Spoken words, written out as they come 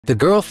The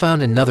girl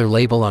found another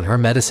label on her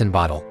medicine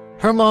bottle.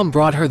 Her mom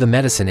brought her the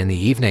medicine in the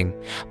evening,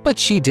 but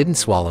she didn't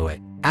swallow it.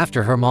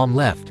 After her mom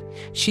left,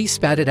 she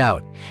spat it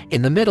out.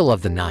 In the middle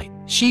of the night,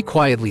 she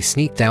quietly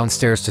sneaked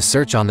downstairs to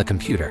search on the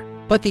computer,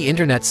 but the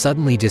internet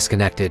suddenly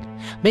disconnected,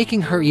 making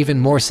her even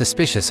more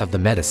suspicious of the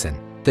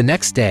medicine. The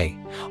next day,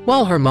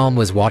 while her mom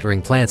was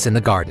watering plants in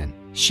the garden,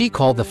 she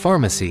called the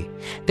pharmacy.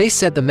 They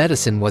said the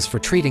medicine was for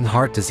treating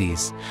heart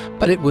disease,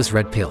 but it was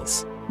red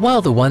pills,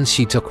 while the ones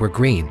she took were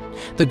green.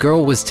 The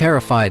girl was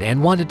terrified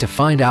and wanted to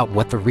find out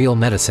what the real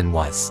medicine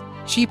was.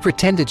 She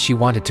pretended she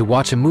wanted to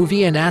watch a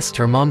movie and asked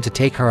her mom to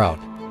take her out.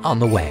 On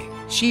the way,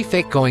 she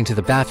faked going to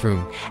the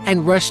bathroom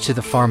and rushed to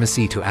the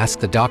pharmacy to ask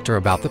the doctor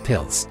about the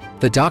pills.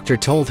 The doctor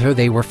told her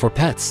they were for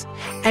pets,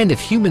 and if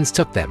humans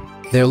took them,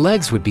 their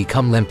legs would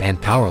become limp and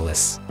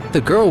powerless.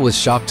 The girl was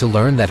shocked to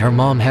learn that her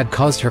mom had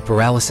caused her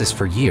paralysis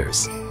for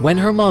years. When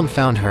her mom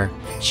found her,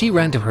 she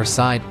ran to her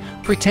side,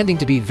 pretending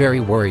to be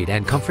very worried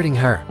and comforting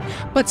her,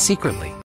 but secretly,